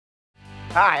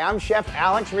Hi, I'm Chef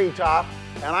Alex Reethof,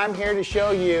 and I'm here to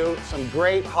show you some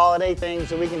great holiday things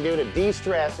that we can do to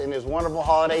de-stress in this wonderful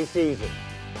holiday season.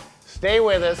 Stay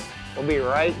with us, we'll be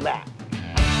right back.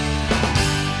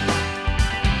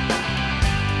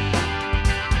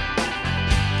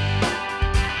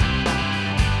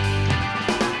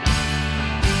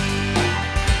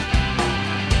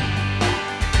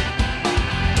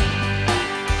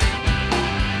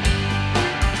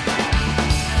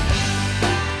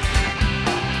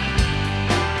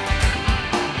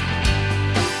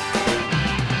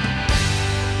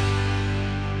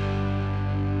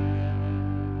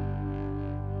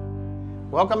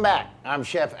 Welcome back. I'm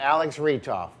Chef Alex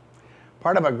Reethof.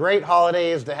 Part of a great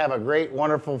holiday is to have a great,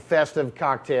 wonderful, festive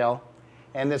cocktail.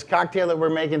 And this cocktail that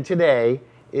we're making today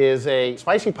is a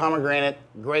spicy pomegranate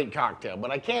great cocktail,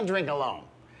 but I can't drink alone.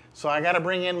 So I got to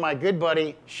bring in my good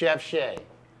buddy, Chef Shay.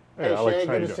 Hey, Alex, Shay,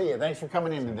 good to see you. Thanks for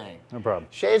coming in today. No problem.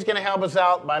 Shay's going to help us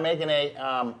out by making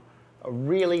a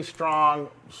really strong,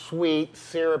 sweet,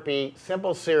 syrupy,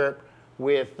 simple syrup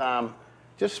with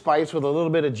just spice with a little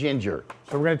bit of ginger.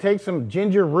 So we're going to take some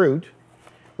ginger root,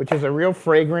 which is a real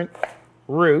fragrant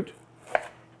root,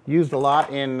 used a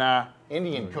lot in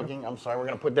Indian cooking. I'm sorry, we're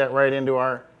going to put that right into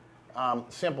our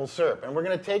simple syrup. And we're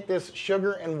going to take this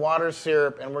sugar and water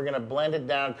syrup and we're going to blend it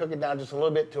down, cook it down just a little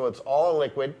bit till it's all a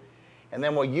liquid. And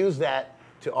then we'll use that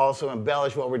to also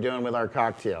embellish what we're doing with our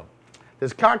cocktail.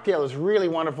 This cocktail is really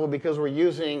wonderful because we're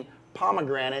using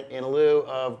pomegranate in lieu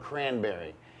of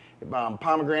cranberry.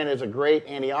 Pomegranate is a great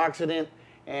antioxidant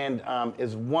and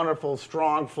is wonderful,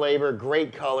 strong flavor,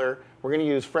 great color. We're going to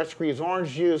use fresh squeezed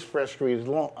orange juice, fresh squeezed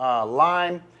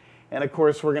lime, and of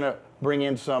course we're going to bring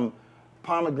in some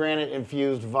pomegranate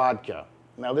infused vodka.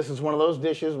 Now this is one of those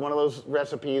dishes, one of those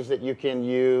recipes that you can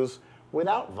use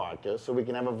without vodka, so we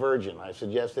can have a virgin. I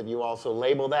suggest that you also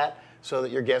label that so that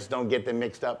your guests don't get them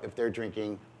mixed up if they're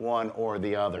drinking one or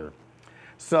the other.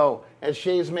 So as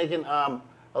Shay's making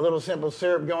a little simple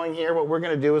syrup going here, what we're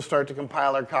going to do is start to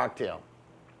compile our cocktail.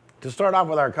 To start off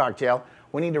with our cocktail,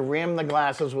 we need to rim the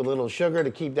glasses with a little sugar to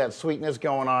keep that sweetness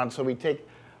going on. So we take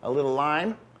a little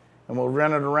lime and we'll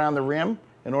run it around the rim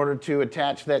in order to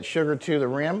attach that sugar to the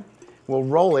rim. We'll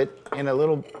roll it in a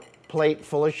little plate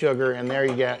full of sugar, and there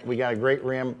we got a great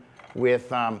rim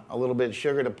with a little bit of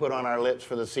sugar to put on our lips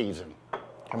for the season.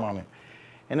 Come on in.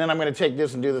 And then I'm going to take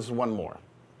this and do this one more.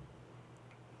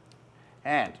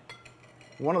 And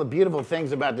one of the beautiful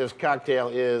things about this cocktail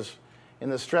is in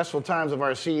the stressful times of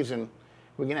our season,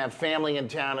 we can have family in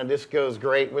town, and this goes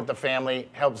great with the family,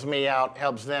 helps me out,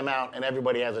 helps them out, and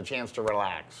everybody has a chance to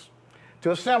relax.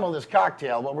 To assemble this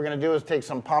cocktail, what we're going to do is take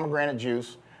some pomegranate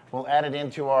juice. We'll add it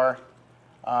into our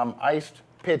iced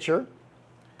pitcher.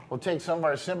 We'll take some of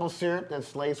our simple syrup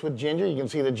that's laced with ginger. You can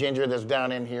see the ginger that's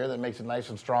down in here that makes it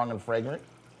nice and strong and fragrant.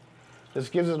 This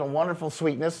gives it a wonderful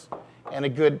sweetness and a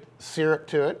good syrup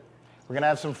to it. We're going to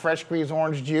add some fresh squeezed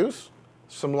orange juice,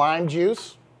 some lime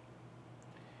juice,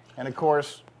 and of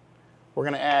course, we're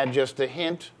going to add just a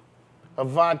hint of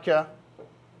vodka,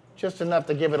 just enough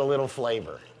to give it a little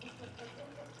flavor.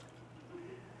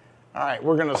 All right,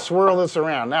 we're going to swirl this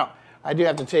around. Now, I do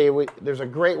have to tell you, there's a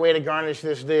great way to garnish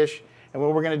this dish, and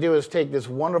what we're going to do is take this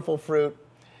wonderful fruit.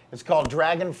 It's called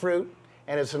dragon fruit,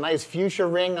 and it's a nice fuchsia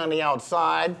ring on the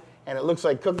outside, and it looks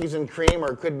like cookies and cream,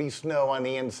 or it could be snow on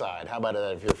the inside. How about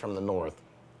that if you're from the north?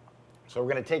 So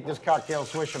we're going to take this cocktail,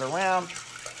 swish it around,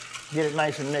 get it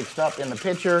nice and mixed up in the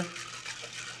pitcher.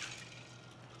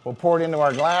 We'll pour it into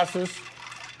our glasses.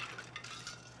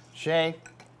 Shay,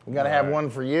 we got to have one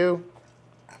for you.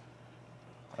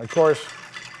 Of course,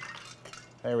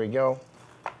 there we go.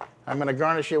 I'm going to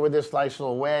garnish it with this nice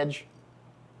little wedge.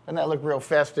 Doesn't that look real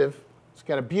festive? It's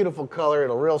got a beautiful color.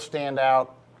 It'll real stand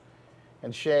out.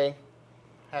 And Shay,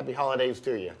 happy holidays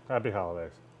to you. Happy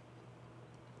holidays.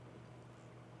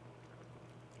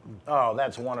 Oh,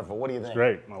 that's wonderful. What do you think? It's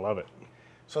great. I love it.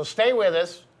 So stay with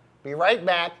us. Be right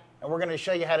back, and we're going to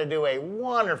show you how to do a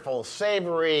wonderful,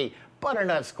 savory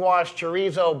butternut squash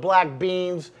chorizo black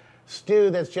beans stew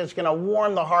that's just going to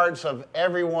warm the hearts of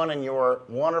everyone in your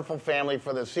wonderful family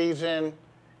for the season.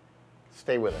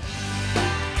 Stay with us.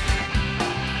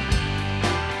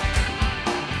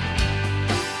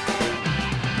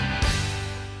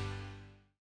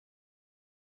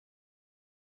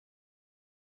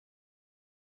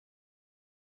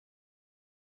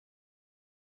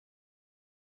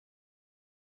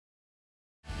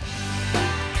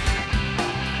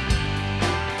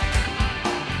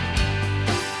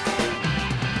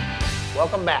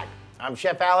 Welcome back. I'm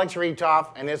Chef Alex Reethof,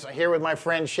 and it's here with my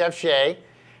friend Chef Shay.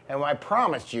 And I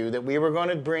promised you that we were going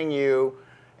to bring you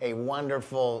a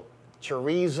wonderful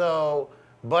chorizo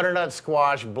butternut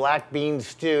squash black bean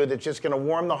stew that's just going to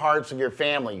warm the hearts of your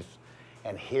families.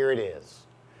 And here it is.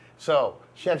 So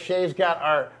Chef Shay's got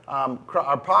our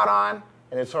pot on,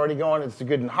 and it's already going, it's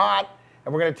good and hot.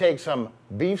 And we're going to take some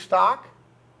beef stock,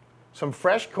 some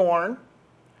fresh corn.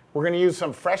 We're going to use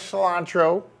some fresh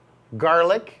cilantro,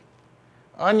 garlic,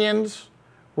 onions.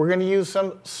 We're going to use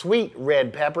some sweet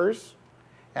red peppers.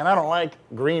 And I don't like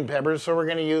green peppers, so we're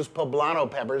going to use poblano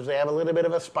peppers. They have a little bit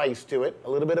of a spice to it, a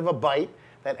little bit of a bite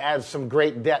that adds some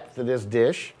great depth to this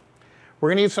dish. We're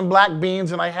going to use some black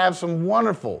beans, and I have some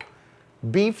wonderful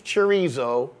beef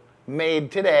chorizo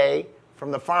made today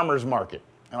from the farmer's market.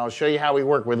 And I'll show you how we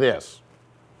work with this.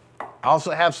 I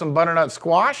also have some butternut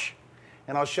squash,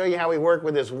 and I'll show you how we work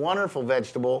with this wonderful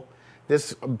vegetable.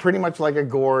 This pretty much like a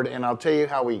gourd, and I'll tell you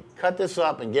how we cut this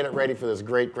up and get it ready for this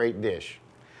great, great dish.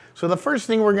 So the first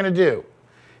thing we're going to do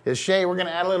is, Shay, we're going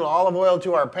to add a little olive oil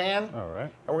to our pan. All right.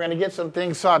 And we're going to get some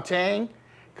things sauteing,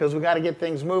 because we got to get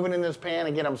things moving in this pan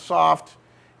and get them soft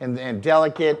and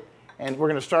delicate. And we're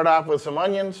going to start off with some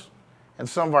onions and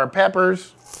some of our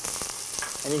peppers.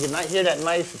 And you can hear that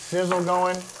nice sizzle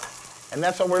going. And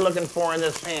that's what we're looking for in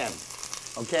this pan.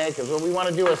 Okay? Because what we want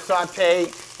to do is saute,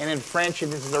 and in French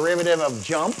it is a derivative of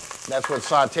jump. That's what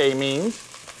saute means.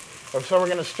 So we're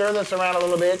going to stir this around a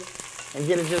little bit and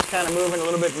get it just kind of moving, a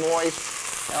little bit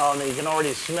moist. Oh, and you can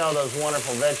already smell those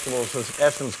wonderful vegetables, this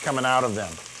essence coming out of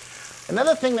them.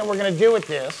 Another thing that we're going to do with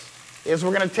this is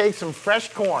we're going to take some fresh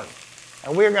corn,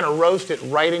 and we're going to roast it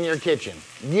right in your kitchen.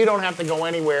 You don't have to go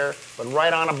anywhere, but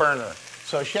right on a burner.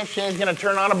 So Chef Shay's going to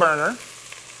turn on a burner,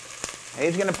 and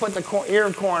he's going to put the ear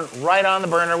of corn right on the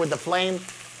burner with the flame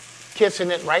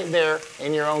kissing it right there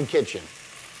in your own kitchen.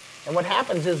 And what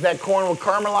happens is that corn will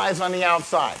caramelize on the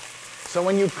outside. So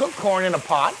when you cook corn in a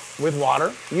pot with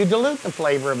water, you dilute the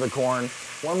flavor of the corn.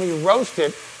 When we roast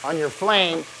it on your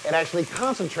flame, it actually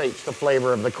concentrates the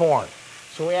flavor of the corn.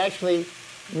 So we actually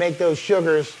make those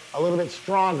sugars a little bit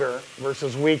stronger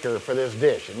versus weaker for this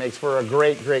dish. It makes for a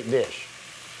great, great dish.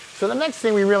 So the next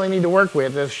thing we really need to work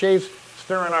with is Shay's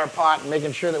stirring our pot and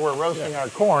making sure that we're roasting our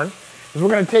corn, is we're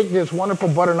going to take this wonderful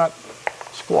butternut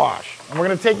squash, and we're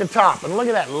going to take the top, and look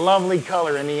at that lovely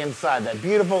color in the inside, that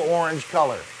beautiful orange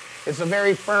color. It's a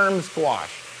very firm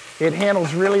squash. It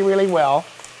handles really, really well.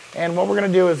 And what we're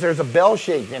going to do is there's a bell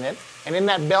shape in it, and in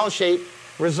that bell shape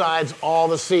resides all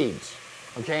the seeds.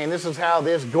 Okay, and this is how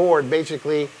this gourd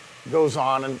basically goes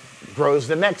on and grows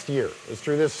the next year, is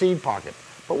through this seed pocket.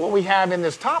 But what we have in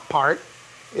this top part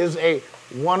is a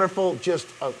wonderful, just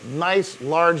a nice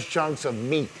large chunks of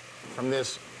meat from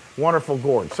this wonderful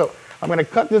gourd. So I'm going to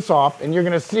cut this off, and you're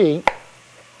going to see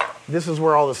this is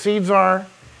where all the seeds are.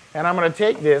 And I'm going to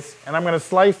take this, and I'm going to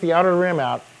slice the outer rim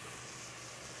out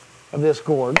of this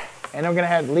gourd, and I'm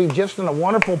going to leave just a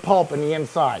wonderful pulp in the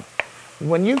inside.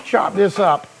 When you chop this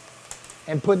up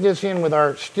and put this in with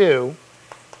our stew,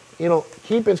 it'll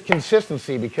keep its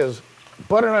consistency, because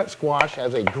butternut squash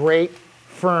has a great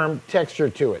firm texture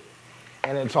to it.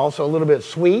 And it's also a little bit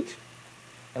sweet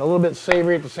and a little bit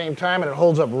savory at the same time, and it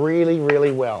holds up really,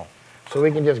 really well. So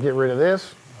we can just get rid of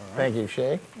this. Right. Thank you,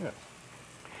 Shay. Yeah.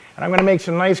 And I'm going to make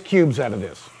some nice cubes out of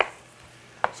this.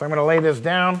 So I'm going to lay this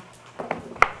down.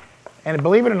 And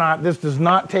believe it or not, this does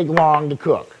not take long to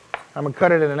cook. I'm going to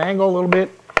cut it at an angle a little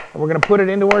bit, and we're going to put it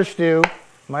into our stew,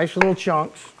 nice little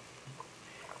chunks.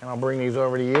 And I'll bring these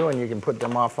over to you, and you can put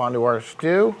them off onto our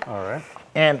stew. All right.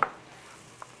 And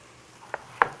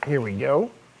here we go.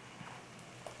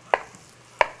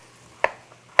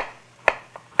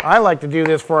 I like to do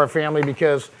this for our family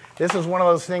because this is one of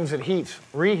those things that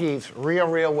reheats real,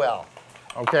 real well.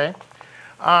 Okay?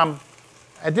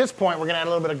 At this point, we're going to add a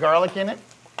little bit of garlic in it.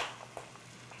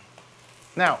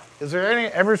 Now, is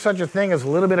there ever such a thing as a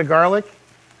little bit of garlic?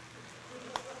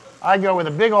 I go with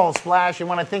a big old splash, and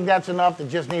when I think that's enough, it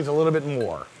just needs a little bit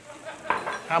more.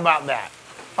 How about that?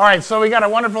 All right, so we got a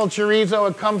wonderful chorizo.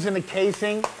 It comes in the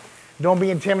casing. Don't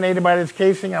be intimidated by this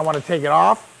casing. I want to take it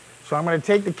off. So I'm going to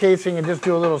take the casing and just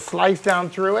do a little slice down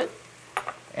through it.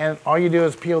 And all you do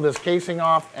is peel this casing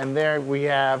off, and there we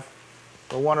have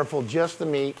the wonderful just the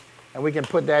meat. And we can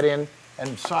put that in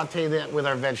and saute that with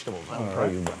our vegetables. I'll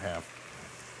tell you what half.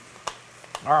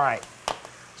 All right.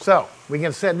 So we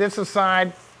can set this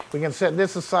aside. We can set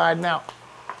this aside. Now,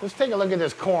 let's take a look at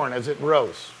this corn as it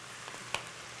roasts.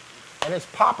 And it's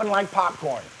popping like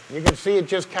popcorn. You can see it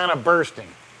just kind of bursting.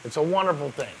 It's a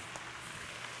wonderful thing.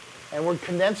 And we're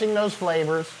condensing those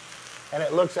flavors, and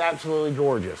it looks absolutely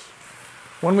gorgeous.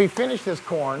 When we finish this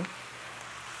corn,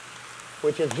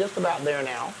 which is just about there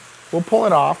now, we'll pull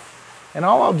it off. And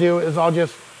all I'll do is I'll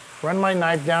just run my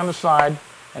knife down the side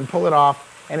and pull it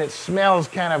off. And it smells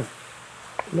kind of,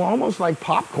 well, almost like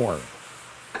popcorn.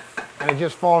 and it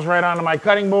just falls right onto my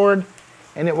cutting board,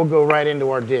 and it will go right into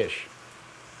our dish.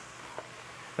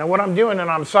 Now what I'm doing, and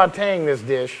I'm sauteing this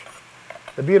dish,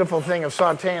 the beautiful thing of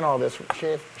sauteing all this,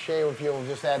 Shay, if you'll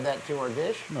just add that to our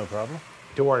dish. No problem.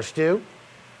 To our stew.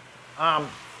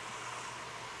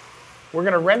 We're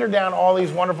going to render down all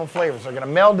these wonderful flavors. They're going to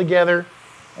meld together,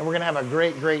 and we're going to have a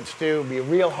great, great stew. It'll be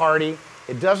real hearty.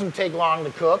 It doesn't take long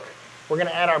to cook. We're going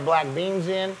to add our black beans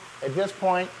in. At this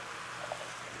point,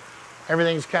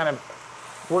 everything's kind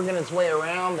of working its way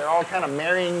around. They're all kind of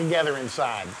marrying together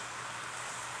inside.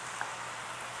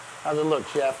 How's it look,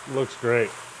 Chef? Looks great.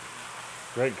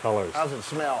 Great colors. How's it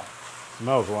smell?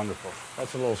 Smells wonderful.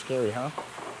 That's a little scary, huh?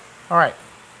 All right.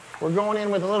 We're going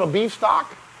in with a little beef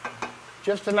stock,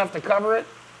 just enough to cover it,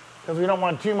 because we don't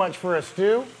want too much for a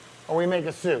stew, or we make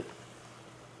a soup.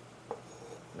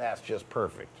 That's just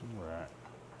perfect. All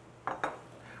right.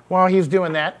 While he's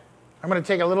doing that, I'm going to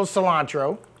take a little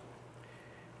cilantro,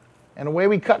 and the way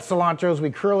we cut cilantro is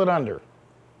we curl it under.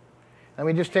 And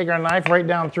we just take our knife right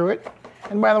down through it.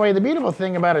 And by the way, the beautiful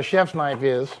thing about a chef's knife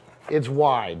is it's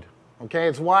wide. Okay,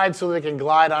 it's wide so they can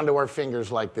glide onto our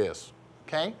fingers like this.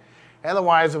 Okay?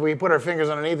 Otherwise, if we put our fingers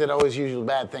underneath it, always usually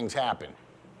bad things happen.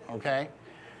 Okay?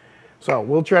 So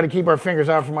we'll try to keep our fingers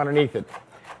out from underneath it.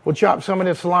 We'll chop some of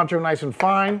this cilantro nice and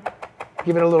fine.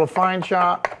 Give it a little fine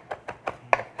chop.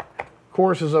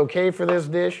 Coarse is okay for this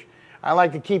dish. I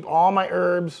like to keep all my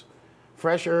herbs,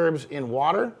 fresh herbs, in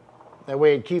water. That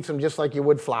way it keeps them just like you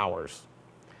would flowers.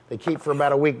 They keep for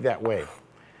about a week that way.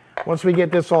 Once we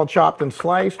get this all chopped and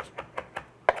sliced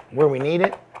where we need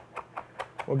it,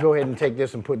 we'll go ahead and take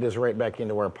this and put this right back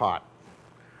into our pot.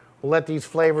 We'll let these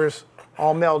flavors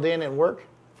all meld in and work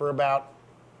for about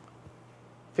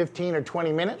 15 or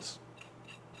 20 minutes.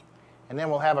 And then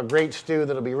we'll have a great stew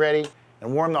that'll be ready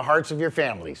and warm the hearts of your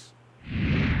families.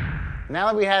 Now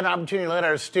that we had an opportunity to let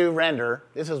our stew render,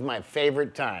 this is my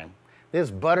favorite time. This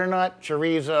butternut,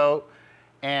 chorizo,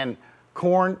 and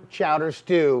corn chowder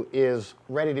stew is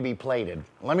ready to be plated.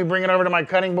 Let me bring it over to my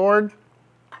cutting board.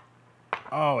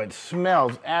 Oh, it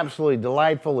smells absolutely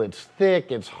delightful. It's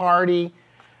thick, it's hearty.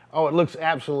 Oh, it looks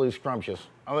absolutely scrumptious.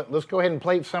 Let's go ahead and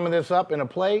plate some of this up in a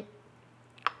plate.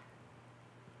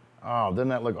 Oh, doesn't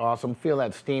that look awesome? Feel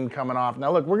that steam coming off.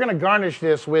 Now look, we're gonna garnish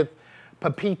this with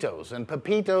pepitos. And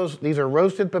pepitos, these are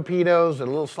roasted pepitos, they're a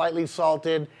little slightly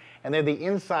salted, and they're the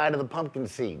inside of the pumpkin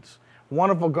seeds.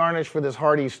 Wonderful garnish for this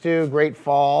hearty stew, great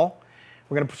fall.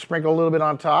 We're gonna sprinkle a little bit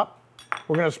on top.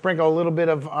 We're gonna sprinkle a little bit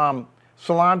of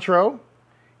cilantro,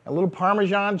 a little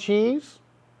Parmesan cheese,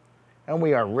 and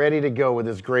we are ready to go with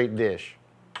this great dish.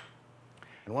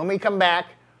 And when we come back,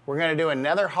 we're gonna do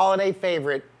another holiday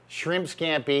favorite, shrimp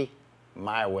scampi,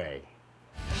 my way.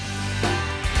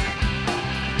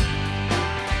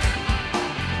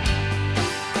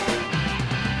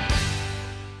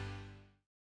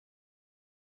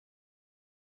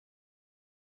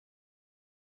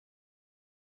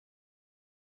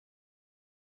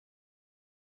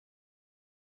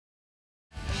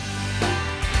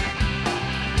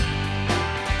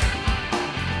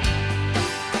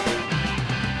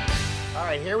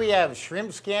 Here we have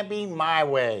shrimp scampi my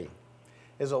way.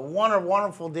 It's a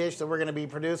wonderful dish that we're going to be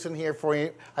producing here for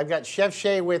you. I've got Chef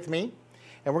Shay with me,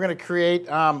 and we're going to create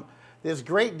this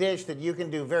great dish that you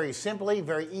can do very simply,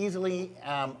 very easily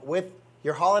with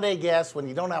your holiday guests when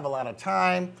you don't have a lot of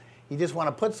time. You just want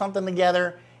to put something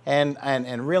together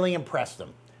and really impress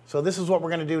them. So this is what we're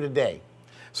going to do today.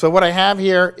 So what I have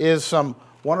here is some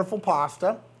wonderful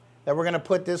pasta that we're going to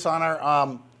put this on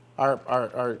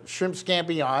our shrimp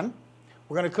scampi on.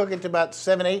 We're going to cook it to about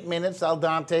 7-8 minutes al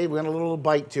dente. We're going to add a little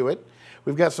bite to it.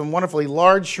 We've got some wonderfully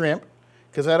large shrimp,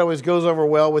 because that always goes over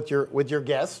well with your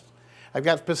guests. I've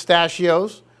got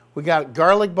pistachios. We got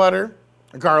garlic.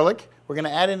 We're going to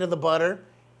add into the butter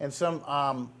and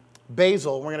some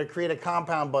basil. We're going to create a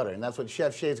compound butter, and that's what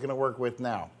Chef Shay is going to work with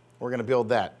now. We're going to build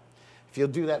that. If you'll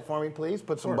do that for me, please.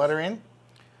 Put some butter in.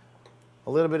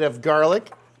 A little bit of garlic.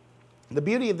 The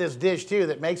beauty of this dish, too,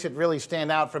 that makes it really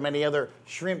stand out from any other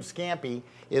shrimp scampi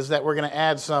is that we're going to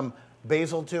add some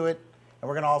basil to it, and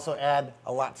we're going to also add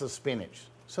lots of spinach.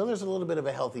 So there's a little bit of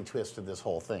a healthy twist to this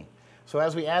whole thing. So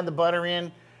as we add the butter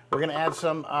in, we're going to add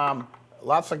some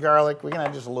lots of garlic. We can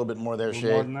add just a little bit more there,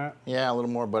 Shay. More than that? Yeah, a little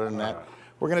more butter than that. Right.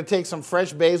 We're going to take some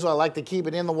fresh basil. I like to keep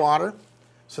it in the water,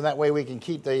 so that way we can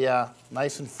keep the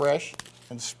nice and fresh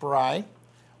and spry.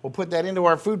 We'll put that into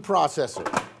our food processor,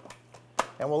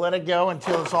 and we'll let it go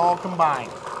until it's all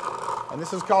combined. And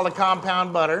this is called a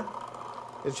compound butter.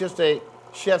 It's just a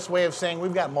chef's way of saying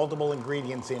we've got multiple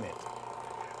ingredients in it.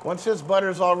 Once this butter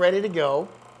is all ready to go,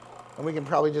 and we can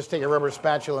probably just take a rubber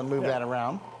spatula and move that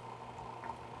around,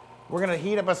 we're going to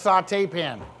heat up a saute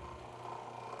pan.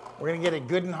 We're gonna get it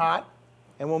good and hot,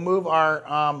 and we'll move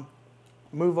our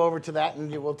move over to that,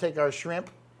 and we'll take our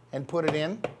shrimp and put it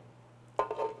in.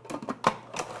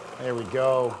 There we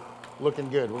go, looking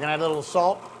good. We're gonna add a little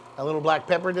salt, a little black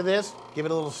pepper to this, give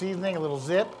it a little seasoning, a little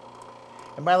zip.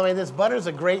 And by the way, this butter is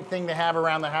a great thing to have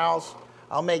around the house.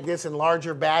 I'll make this in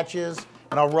larger batches,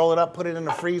 and I'll roll it up, put it in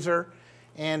the freezer,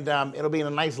 and it'll be in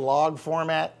a nice log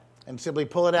format, and simply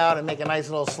pull it out and make a nice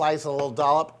little slice, a little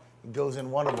dollop. It goes in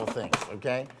wonderful things,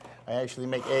 okay? I actually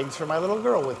make eggs for my little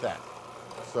girl with that.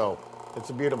 So it's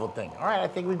a beautiful thing. All right, I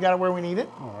think we've got it where we need it.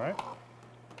 All right.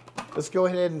 Let's go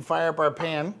ahead and fire up our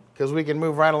pan, because we can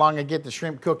move right along and get the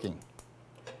shrimp cooking.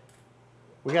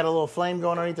 We got a little flame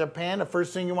going underneath our pan. The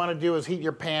first thing you want to do is heat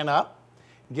your pan up,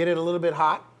 get it a little bit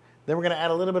hot. Then we're going to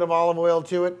add a little bit of olive oil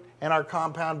to it and our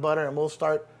compound butter, and we'll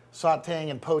start sauteing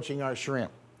and poaching our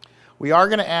shrimp. We are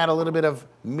going to add a little bit of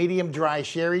medium dry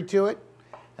sherry to it,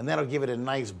 and that'll give it a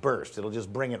nice burst. It'll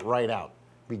just bring it right out.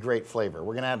 Be great flavor.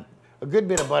 We're going to add a good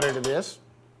bit of butter to this.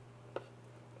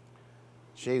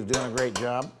 Shay's doing a great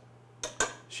job.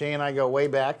 Shay and I go way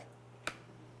back,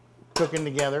 cooking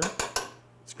together.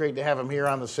 It's great to have him here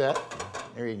on the set.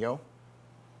 There you go.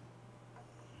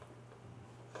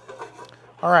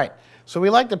 All right, so we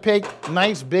like to pick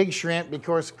nice big shrimp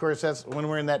because, of course, that's when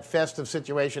we're in that festive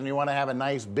situation. You want to have a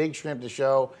nice big shrimp to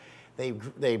show. They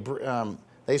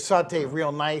saute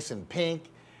real nice and pink.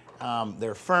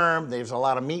 They're firm. There's a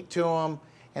lot of meat to them,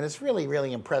 and it's really,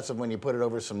 really impressive when you put it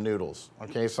over some noodles.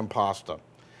 Okay, some pasta.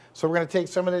 So we're going to take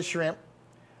some of this shrimp,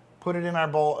 put it in our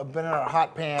bowl, in our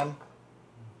hot pan.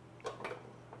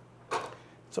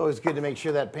 It's always good to make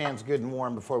sure that pan's good and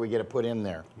warm before we get it put in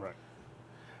there. Right.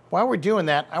 While we're doing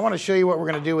that, I want to show you what we're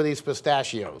going to do with these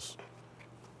pistachios.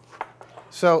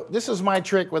 So this is my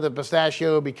trick with a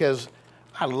pistachio because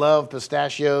I love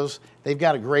pistachios. They've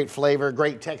got a great flavor,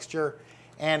 great texture.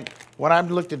 And what I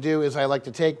look to do is I like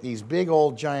to take these big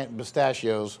old giant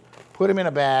pistachios, put them in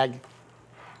a bag,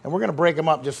 and we're going to break them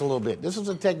up just a little bit. This is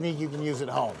a technique you can use at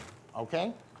home,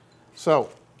 okay? So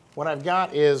what I've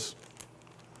got is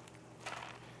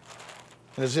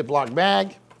in a Ziploc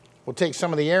bag. We'll take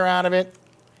some of the air out of it,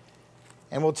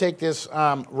 and we'll take this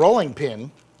rolling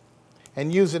pin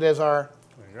and use it as our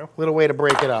little way to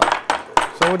break it up.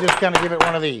 So we'll just kind of give it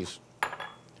one of these.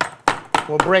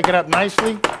 We'll break it up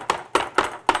nicely.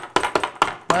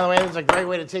 By the way, this is a great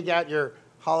way to take out your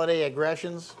holiday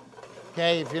aggressions.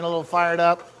 Okay, if you're a little fired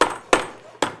up,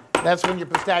 that's when your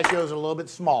pistachios are a little bit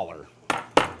smaller.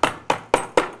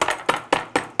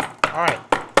 All right,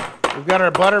 we've got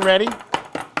our butter ready.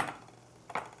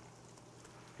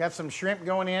 Got some shrimp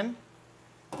going in.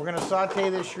 We're going to saute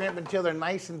this shrimp until they're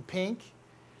nice and pink.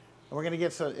 And we're going to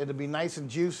get so it'll be nice and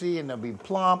juicy and they'll be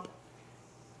plump.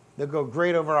 They'll go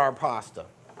great over our pasta.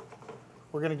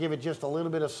 We're going to give it just a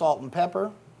little bit of salt and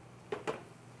pepper.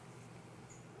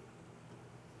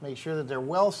 Make sure that they're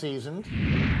well seasoned.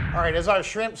 All right, as our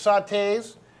shrimp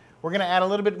sautés, we're going to add a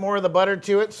little bit more of the butter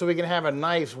to it so we can have a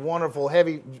nice, wonderful,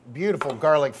 heavy, beautiful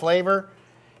garlic flavor.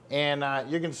 And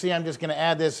you can see I'm just going to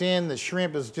add this in. The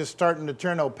shrimp is just starting to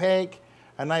turn opaque,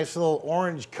 a nice little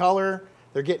orange color.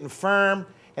 They're getting firm.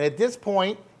 And at this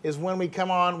point is when we come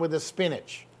on with the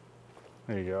spinach.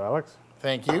 There you go, Alex.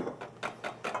 Thank you.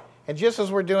 And just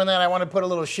as we're doing that, I want to put a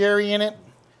little sherry in it.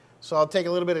 So I'll take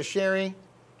a little bit of sherry,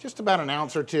 just about an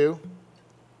ounce or two.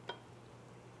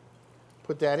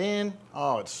 Put that in.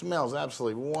 Oh, it smells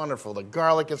absolutely wonderful. The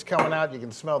garlic is coming out. You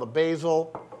can smell the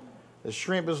basil. The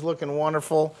shrimp is looking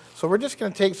wonderful. So we're just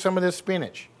going to take some of this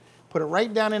spinach, put it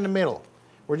right down in the middle.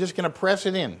 We're just going to press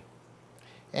it in.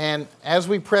 And as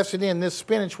we press it in, this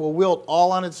spinach will wilt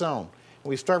all on its own.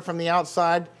 We start from the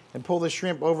outside and pull the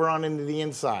shrimp over on into the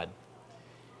inside.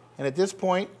 And at this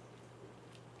point,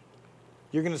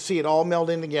 you're going to see it all meld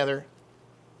in together.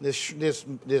 This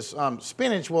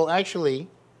spinach will actually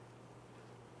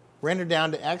render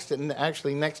down to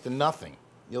actually next to nothing.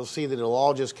 You'll see that it'll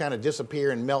all just kind of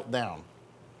disappear and melt down.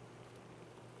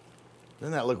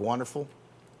 Doesn't that look wonderful?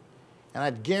 And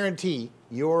I guarantee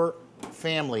your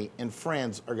family and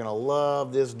friends are going to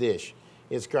love this dish.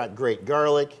 It's got great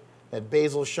garlic, that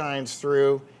basil shines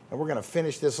through, and we're going to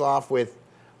finish this off with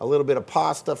a little bit of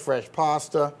pasta, fresh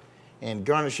pasta, and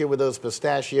garnish it with those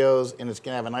pistachios, and it's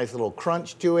going to have a nice little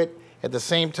crunch to it. At the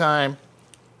same time,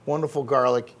 wonderful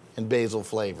garlic and basil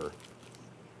flavor.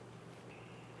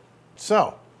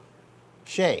 So,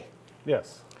 Shay.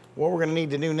 Yes. What we're going to need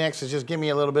to do next is just give me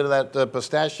a little bit of that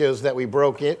pistachios that we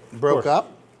broke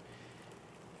up.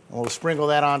 And we'll sprinkle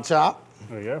that on top.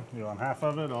 There you go. You want half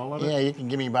of it, all of it? Yeah, you can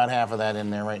give me about half of that in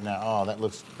there right now. Oh, that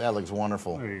looks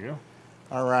wonderful. There you go.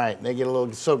 All right, they get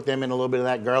soak them in a little bit of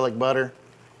that garlic butter.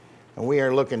 And we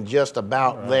are looking just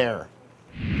about there.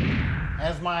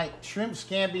 As my shrimp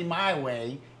scampi my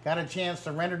way got a chance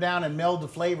to render down and meld the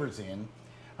flavors in,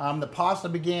 the pasta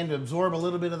began to absorb a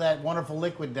little bit of that wonderful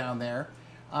liquid down there.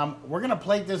 We're going to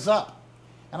plate this up.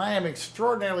 And I am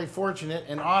extraordinarily fortunate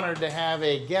and honored to have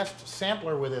a guest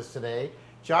sampler with us today,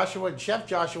 Chef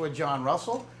Joshua John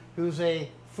Russell, who's a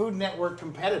Food Network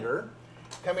competitor,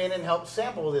 come in and help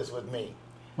sample this with me.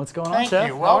 What's going on, Thank Chef?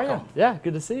 you. How are Welcome. you? Yeah,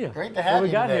 good to see you. Great to have what you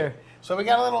we got today. here? So we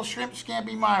got a little shrimp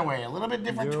scampi my way, a little bit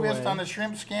different Your twist way. on the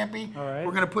shrimp scampi. All right.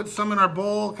 We're going to put some in our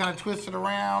bowl, kind of twist it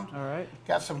around. All right.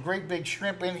 Got some great big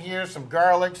shrimp in here, some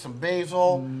garlic, some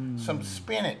basil, some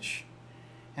spinach.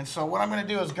 And so what I'm going to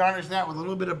do is garnish that with a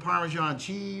little bit of Parmesan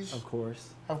cheese. Of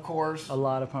course. Of course. A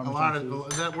lot of Parmesan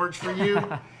cheese. That works for you.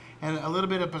 And a little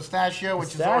bit of pistachio,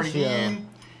 which is already in.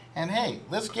 And hey,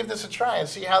 let's give this a try and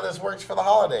see how this works for the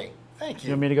holiday. Thank you.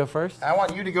 You want me to go first? I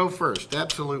want you to go first,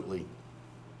 absolutely.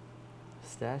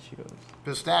 Pistachios.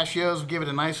 Pistachios, give it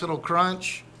a nice little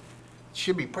crunch. It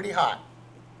should be pretty hot.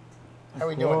 How are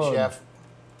we doing, Good. Chef?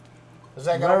 Is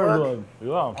that going to work? Good.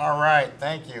 Yeah, All right,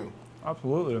 thank you.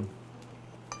 absolutely.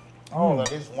 Oh,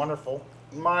 that is wonderful.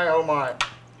 My, oh my.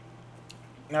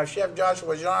 Now, Chef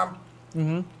Joshua John,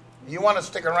 you want to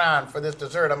stick around for this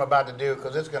dessert I'm about to do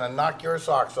because it's going to knock your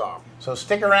socks off. So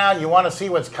stick around. You want to see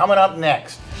what's coming up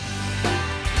next.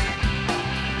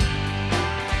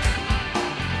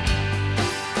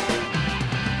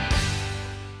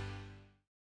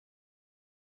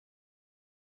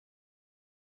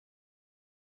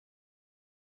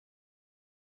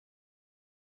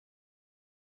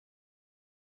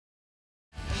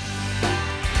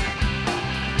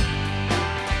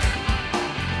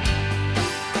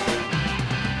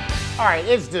 All right,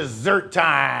 it's dessert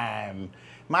time.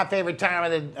 My favorite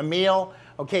time of the meal.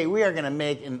 Okay, we are gonna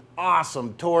make an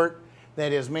awesome tort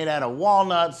that is made out of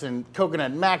walnuts and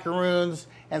coconut macaroons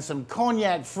and some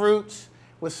cognac fruits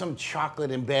with some chocolate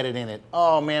embedded in it.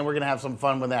 Oh man, we're gonna have some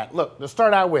fun with that. Look, to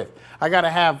start out with, I gotta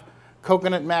have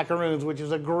coconut macaroons, which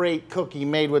is a great cookie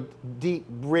made with deep,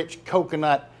 rich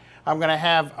coconut. I'm gonna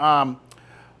have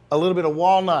a little bit of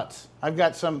walnuts. I've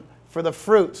got some, for the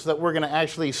fruits that we're gonna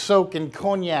actually soak in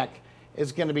cognac,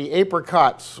 is gonna be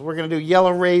apricots. We're gonna do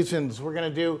yellow raisins. We're gonna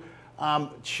do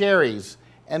cherries.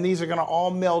 And these are gonna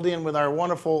all meld in with our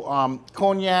wonderful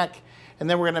cognac. And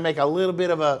then we're gonna make a little bit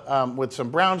of a, with some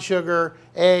brown sugar,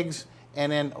 eggs,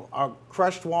 and then our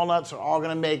crushed walnuts are all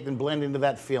gonna make and blend into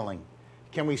that filling.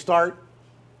 Can we start?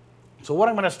 So what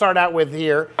I'm gonna start out with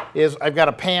here is I've got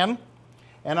a pan,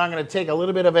 and I'm gonna take a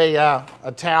little bit of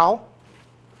a towel,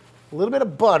 a little bit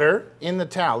of butter in the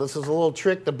towel. This is a little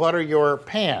trick to butter your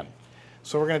pan.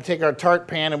 So we're going to take our Tart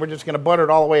pan and we're just going to butter it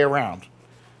all the way around,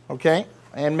 okay?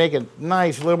 And make a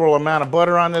nice liberal amount of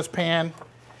butter on this pan,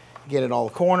 get it all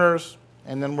corners,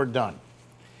 and then we're done.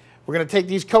 We're going to take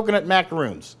these coconut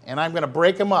macaroons and I'm going to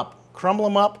break them up, crumble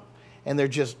them up, and they're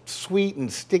just sweet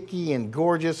and sticky and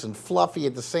gorgeous and fluffy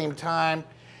at the same time,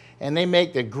 and they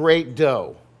make the great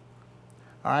dough.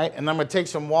 All right, and I'm going to take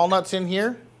some walnuts in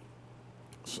here,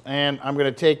 and I'm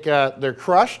going to take, they're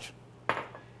crushed.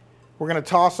 We're going to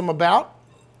toss them about,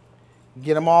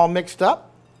 get them all mixed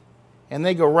up, and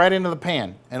they go right into the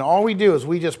pan. And all we do is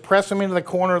we just press them into the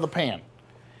corner of the pan.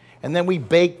 And then we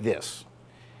bake this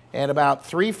at about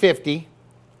 350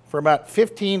 for about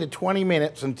 15 to 20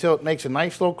 minutes until it makes a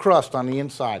nice little crust on the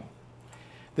inside.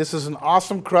 This is an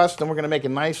awesome crust, and we're going to make a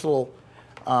nice little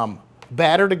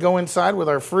batter to go inside with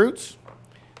our fruits.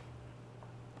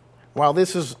 While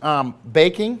this is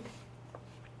baking,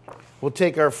 we'll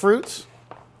take our fruits,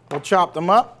 we'll chop them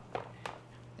up,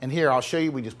 and here I'll show you,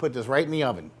 we just put this right in the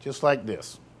oven, just like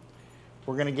this.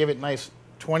 We're gonna give it nice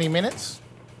 20 minutes.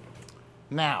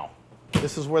 Now,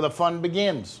 this is where the fun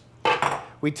begins.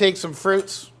 We take some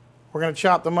fruits, we're gonna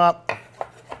chop them up,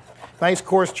 nice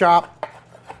coarse chop,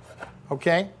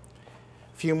 okay?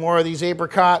 A few more of these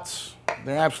apricots,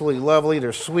 they're absolutely lovely,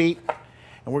 they're sweet.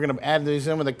 And we're going to add these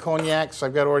in with the cognac. So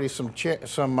I've got already some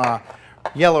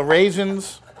yellow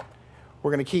raisins.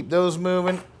 We're going to keep those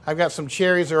moving. I've got some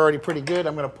cherries that are already pretty good.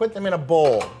 I'm going to put them in a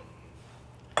bowl.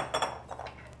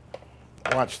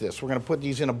 Watch this. We're going to put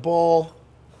these in a bowl.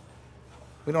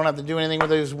 We don't have to do anything with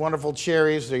those wonderful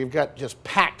cherries. They've got just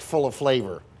packed full of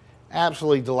flavor.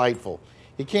 Absolutely delightful.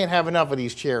 You can't have enough of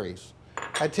these cherries.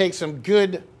 I take some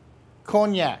good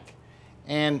cognac,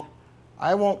 and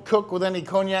I won't cook with any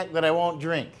cognac that I won't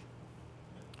drink.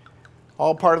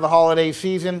 All part of the holiday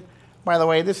season. By the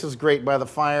way, this is great by the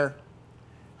fire.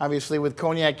 Obviously with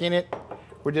cognac in it,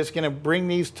 we're just gonna bring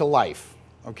these to life,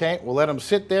 okay? We'll let them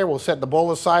sit there. We'll set the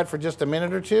bowl aside for just a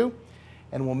minute or two,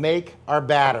 and we'll make our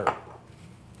batter.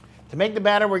 To make the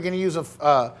batter, we're going to use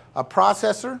a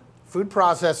processor, food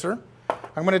processor.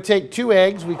 I'm going to take 2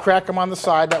 eggs. We crack them on the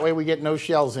side. That way we get no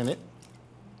shells in it.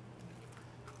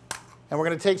 And we're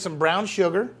going to take some brown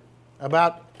sugar,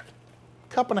 about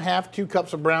 1.5 cups, 2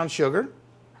 cups of brown sugar.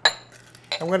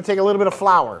 And we're going to take a little bit of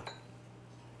flour.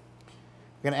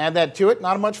 We're going to add that to it.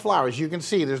 Not much flour. As you can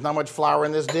see, there's not much flour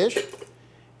in this dish.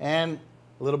 And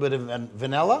a little bit of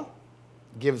vanilla.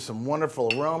 Give it some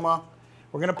wonderful aroma.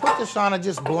 We're going to put this on and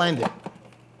just blend it.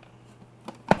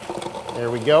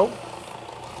 There we go.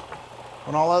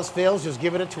 When all else fails, just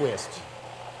give it a twist.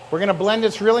 We're going to blend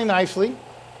this really nicely.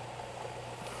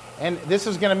 And this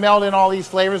is going to meld in all these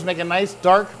flavors, make a nice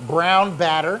dark brown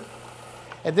batter.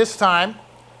 At this time,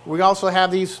 we also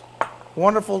have these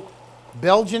wonderful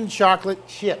Belgian chocolate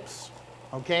chips.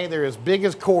 Okay, they're as big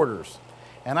as quarters.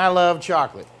 And I love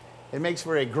chocolate. It makes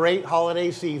for a great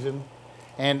holiday season.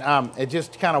 And it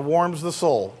just kind of warms the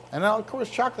soul. And now, of course,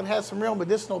 chocolate has some real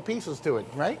medicinal pieces to it,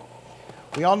 right?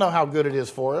 We all know how good it is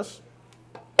for us.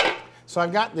 So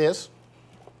I've got this.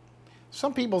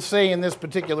 Some people say in this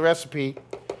particular recipe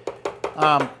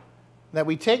that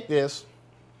we take this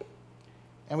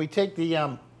and we take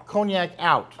the cognac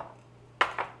out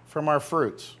from our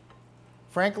fruits.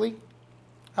 Frankly,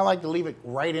 I like to leave it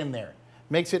right in there.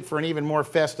 Makes it for an even more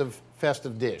festive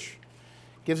dish.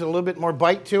 Gives it a little bit more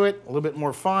bite to it, a little bit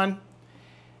more fun.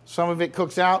 Some of it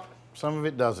cooks out, some of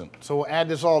it doesn't. So we'll add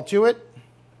this all to it.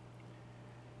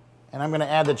 And I'm going to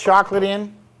add the chocolate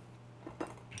in.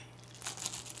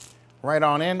 Right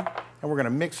on in. And we're going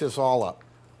to mix this all up.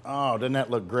 Oh, doesn't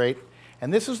that look great?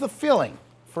 And this is the filling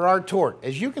for our torte.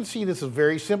 As you can see, this is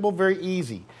very simple, very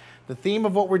easy. The theme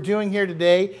of what we're doing here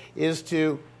today is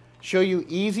to show you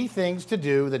easy things to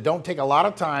do that don't take a lot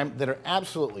of time, that are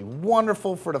absolutely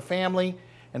wonderful for the family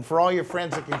and for all your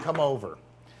friends that can come over.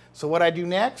 So what I do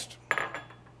next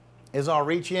is I'll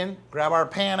reach in, grab our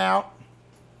pan out.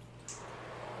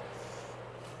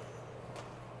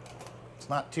 It's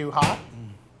not too hot.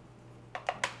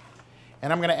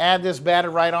 And I'm going to add this batter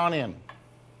right on in.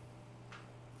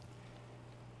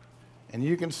 And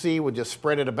you can see we'll just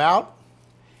spread it about.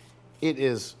 It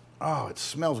is, oh, it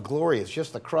smells glorious,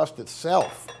 just the crust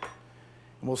itself.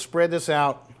 And we'll spread this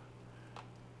out.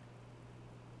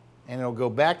 And it'll go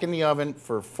back in the oven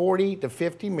for 40 to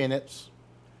 50 minutes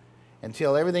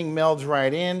until everything melds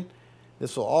right in.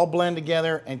 This will all blend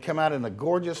together and come out in a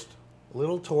gorgeous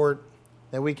little torte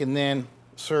that we can then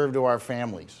serve to our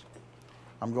families.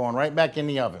 I'm going right back in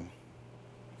the oven.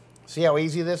 See how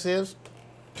easy this is?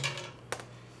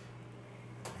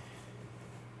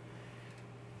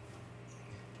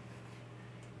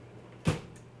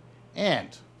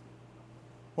 And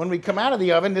when we come out of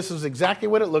the oven, this is exactly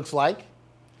what it looks like.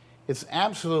 It's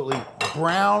absolutely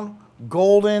brown,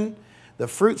 golden. The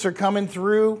fruits are coming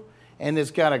through, and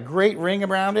it's got a great ring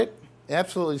around it.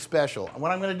 Absolutely special. And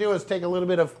what I'm going to do is take a little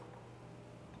bit of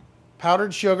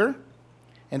powdered sugar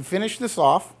and finish this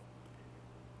off.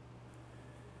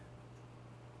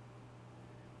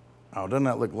 Oh, doesn't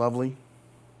that look lovely?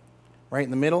 Right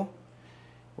in the middle.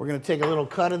 We're going to take a little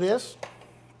cut of this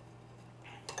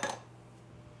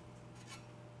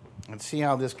and see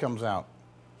how this comes out.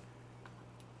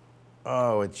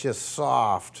 Oh, it's just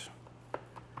soft.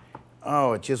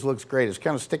 Oh, it just looks great. It's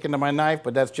kind of sticking to my knife,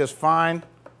 but that's just fine.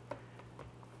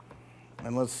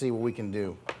 And let's see what we can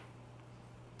do.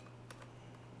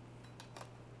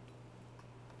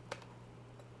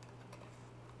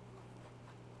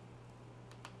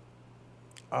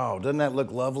 Oh, doesn't that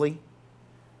look lovely?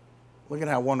 Look at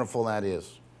how wonderful that is.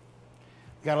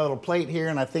 Got a little plate here,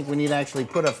 and I think we need to actually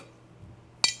put a...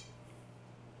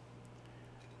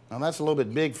 Now that's a little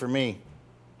bit big for me.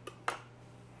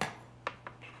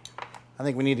 I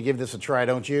think we need to give this a try,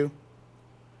 don't you?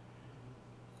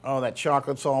 Oh, that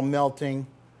chocolate's all melting.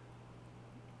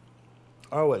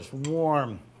 Oh, it's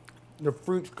warm. The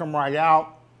fruits come right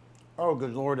out. Oh,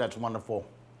 good Lord, that's wonderful.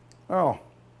 Oh,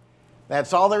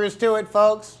 that's all there is to it,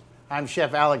 folks. I'm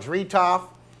Chef Alex Reethof.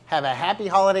 Have a happy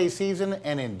holiday season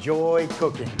and enjoy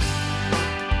cooking.